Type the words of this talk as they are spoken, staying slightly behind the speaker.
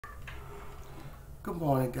Good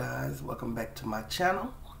morning, guys. Welcome back to my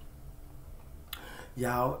channel.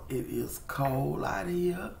 Y'all, it is cold out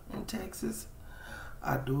here in Texas.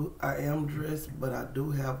 I am dressed, but I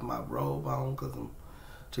do have my robe on because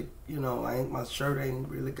my shirt ain't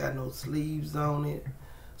really got no sleeves on it.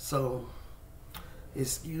 So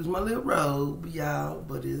excuse my little robe, y'all,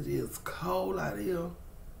 but it is cold out here.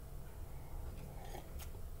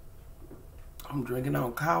 I'm drinking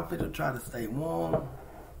on coffee to try to stay warm.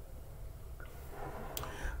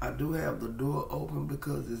 I do have the door open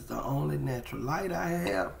because it's the only natural light I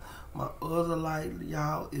have. My other light,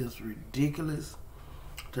 y'all, is ridiculous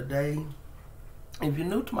today. If you're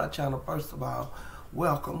new to my channel, first of all,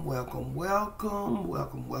 welcome, welcome, welcome,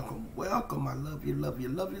 welcome, welcome, welcome. I love you, love you,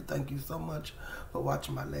 love you. Thank you so much for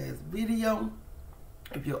watching my last video.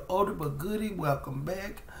 If you're older but goodie, welcome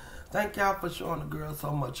back. Thank y'all for showing the girl so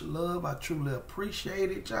much love. I truly appreciate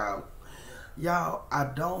it, y'all. Y'all, I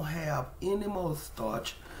don't have any more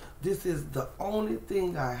starch. This is the only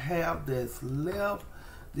thing I have that's left.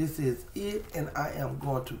 This is it, and I am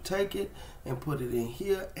going to take it and put it in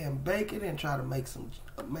here and bake it and try to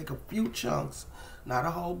make a few chunks. Not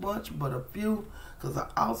a whole bunch, but a few, because I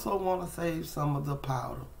also want to save some of the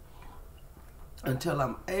powder. Until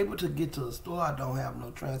I'm able to get to the store, I don't have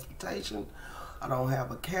no transportation. I don't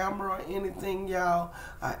have a camera or anything, y'all.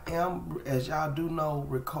 I am, as y'all do know,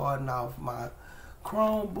 recording off my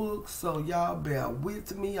Chromebook, so y'all bear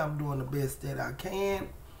with me. I'm doing the best that I can.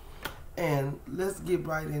 And let's get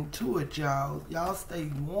right into it, y'all. Y'all stay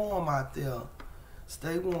warm out there.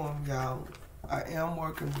 Stay warm, y'all. I am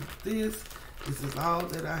working with this. This is all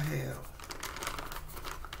that I have.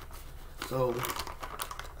 So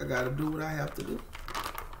I gotta do what I have to do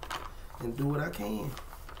and do what I can.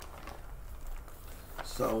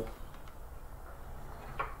 So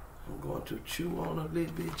I'm going to chew on a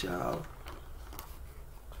little bit, y'all.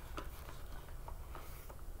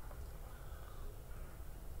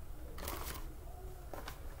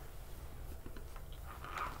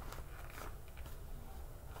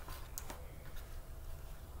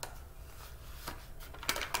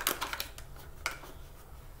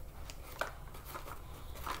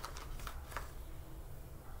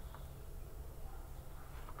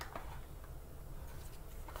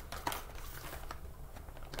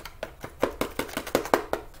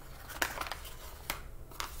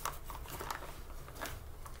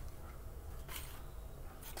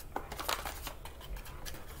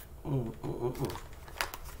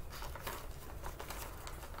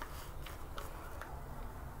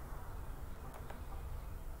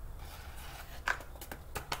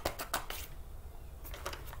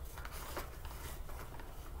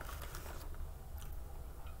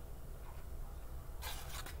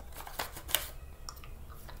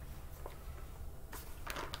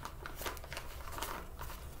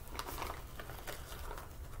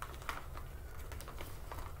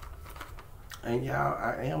 And y'all,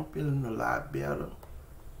 I am feeling a lot better.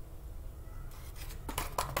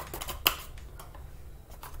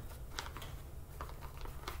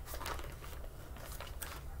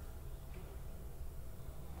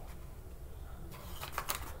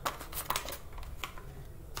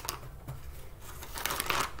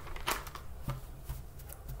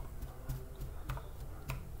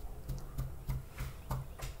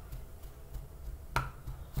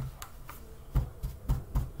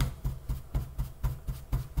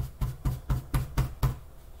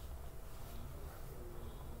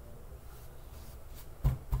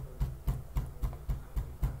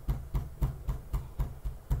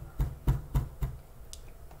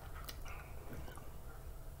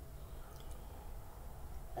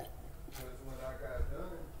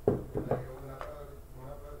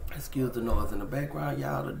 Excuse the noise in the background,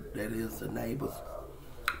 y'all. That is the neighbors.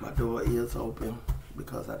 My door is open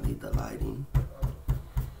because I need the lighting.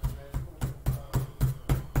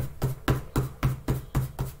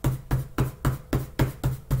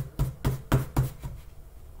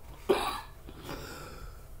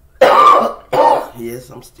 Yes,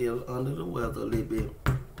 I'm still under the weather a little bit,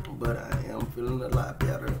 but I am feeling a lot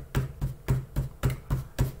better.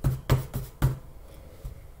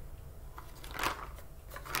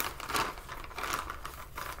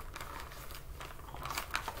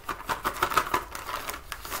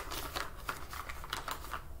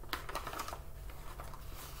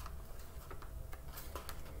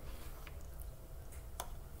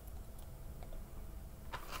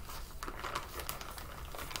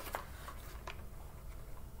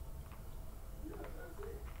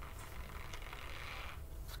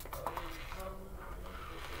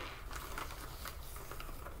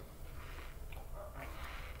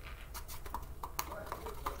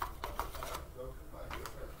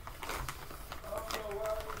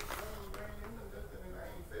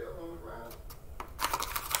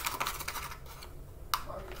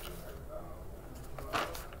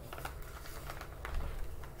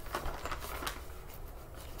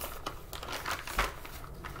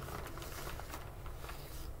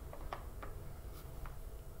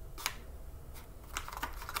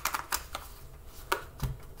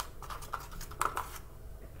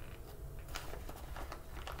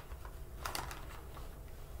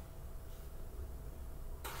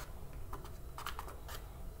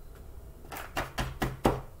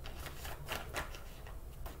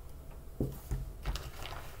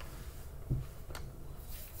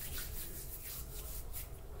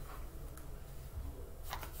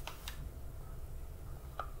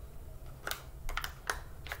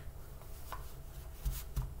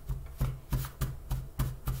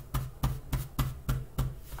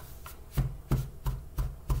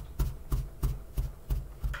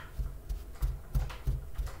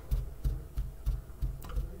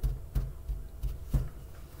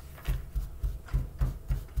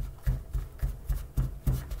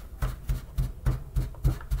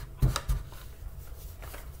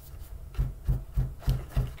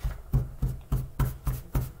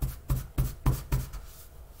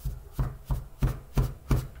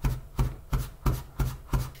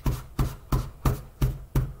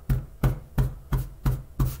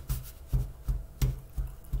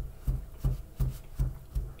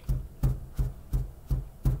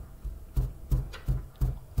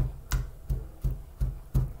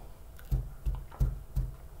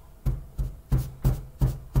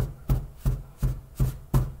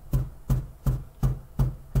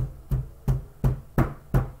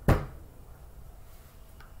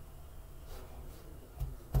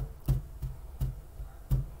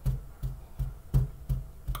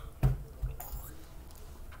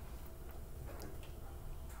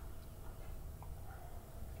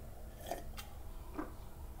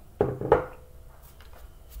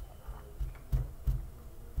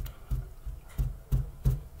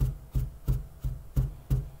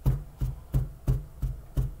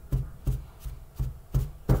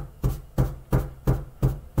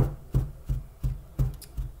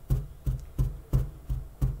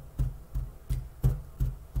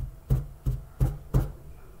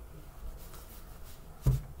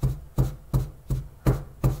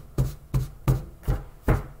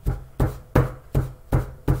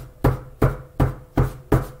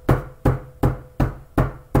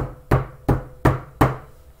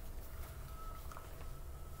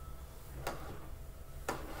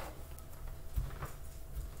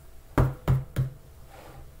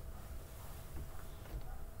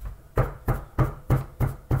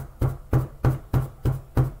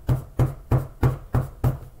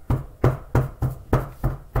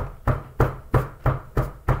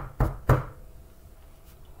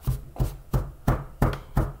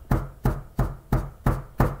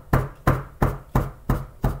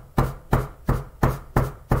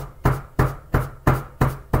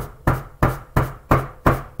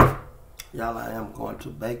 Y'all, I am going to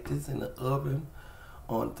bake this in the oven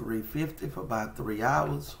on 350 for about 3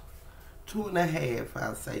 hours. 2.5,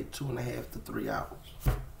 I say 2.5 to 3 hours.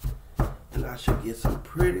 And I should get some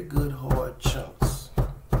pretty good hard chunks.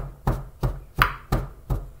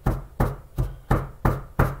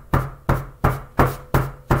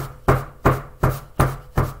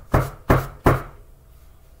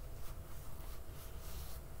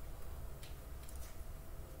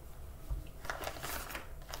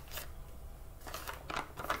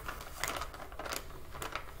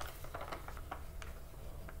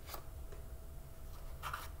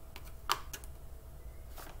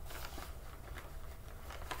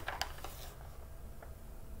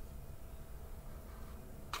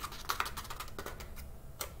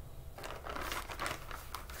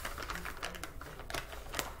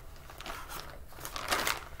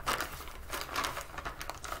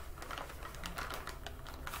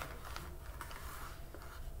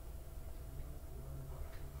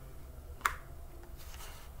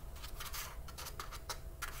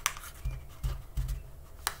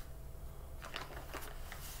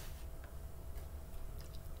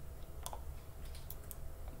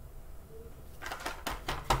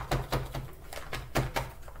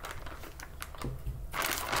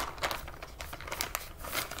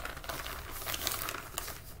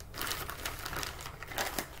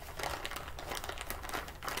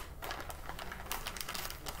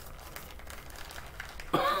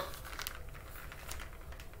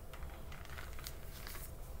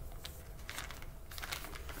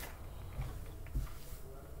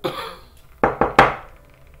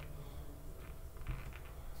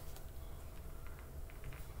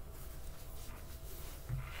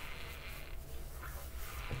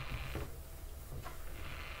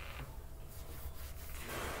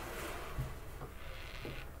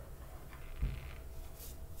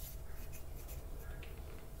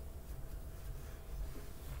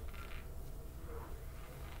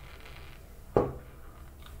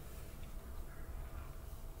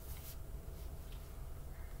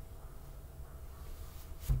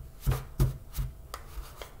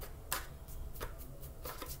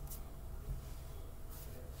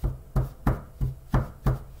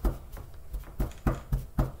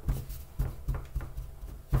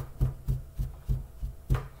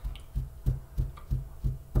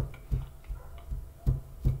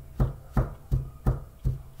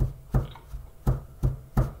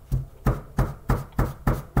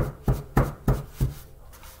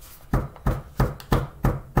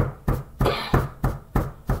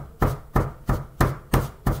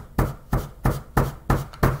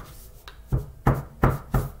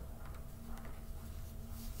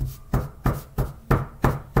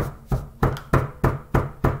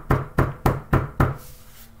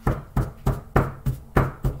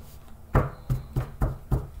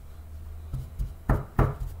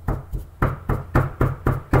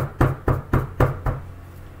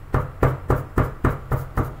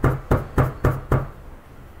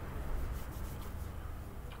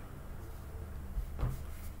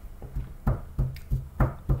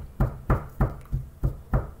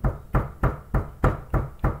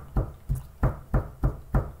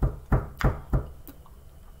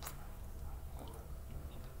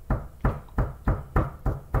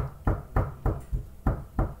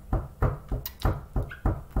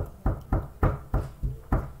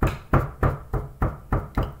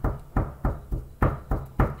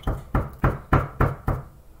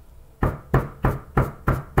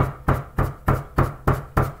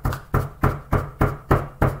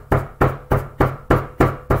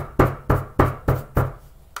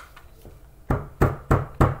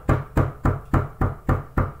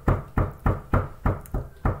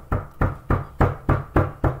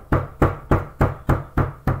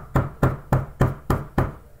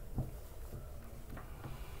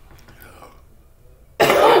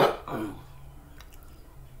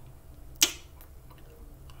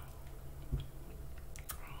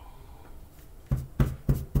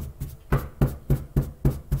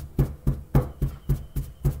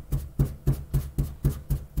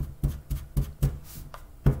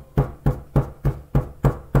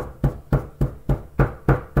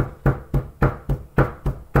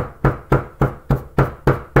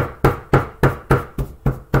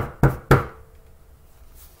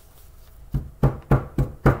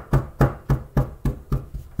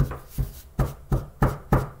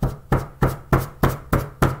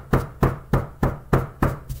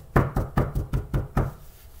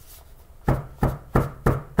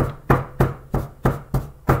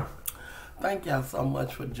 Thank y'all so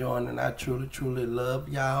much for joining. I truly, truly love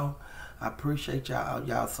y'all. I appreciate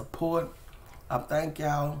y'all support. I thank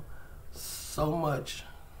y'all so much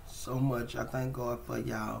so much. I thank God for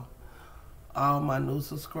y'all. All my new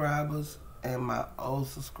subscribers and my old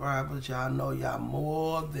subscribers, y'all know y'all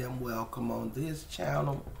more than welcome on this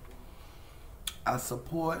channel. I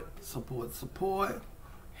support.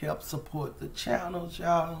 Help support the channels,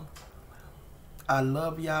 y'all. I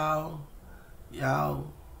love y'all.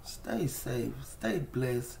 Y'all stay safe, stay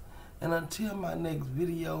blessed. And until my next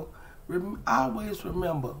video, always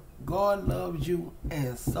remember, God loves you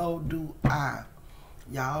and so do I.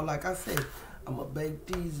 Y'all, like I said, I'm going to bake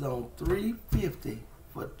these on 350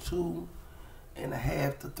 for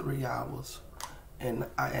 2.5 to 3 hours. And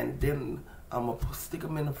then I'm going to stick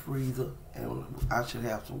them in the freezer, and I should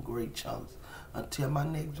have some great chunks. Until my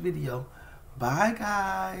next video, bye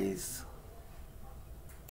guys.